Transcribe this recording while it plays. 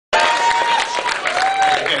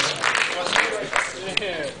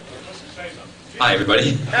Hi,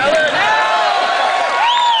 everybody.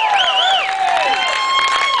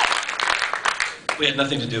 We had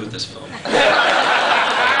nothing to do with this film.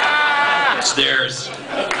 It's theirs.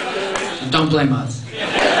 Don't blame us.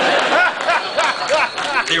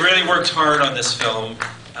 They really worked hard on this film.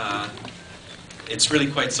 It's really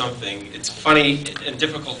quite something. It's funny and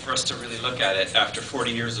difficult for us to really look at it after 40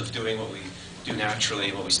 years of doing what we do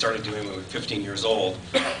naturally, what we started doing when we were 15 years old,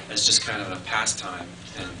 as just kind of a pastime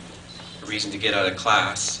and a reason to get out of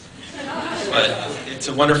class. But it's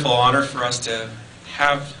a wonderful honor for us to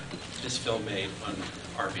have this film made on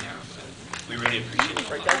our behalf. We really appreciate it.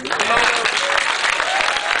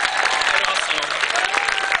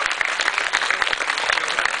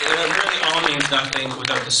 It really all means nothing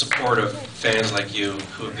without the support of fans like you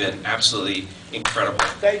who have been absolutely incredible.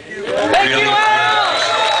 Thank you. Really, really appreciate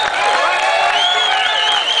it.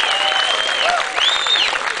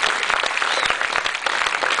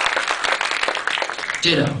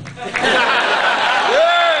 Ditto.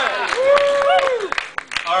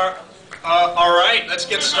 All right, let's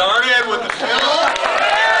get started with the film.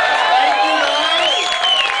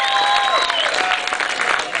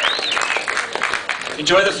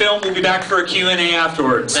 Enjoy the film. We'll be back for a Q&A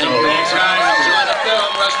afterwards. Thanks, guys. Enjoy the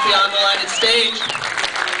film. Rush beyond the lighted stage.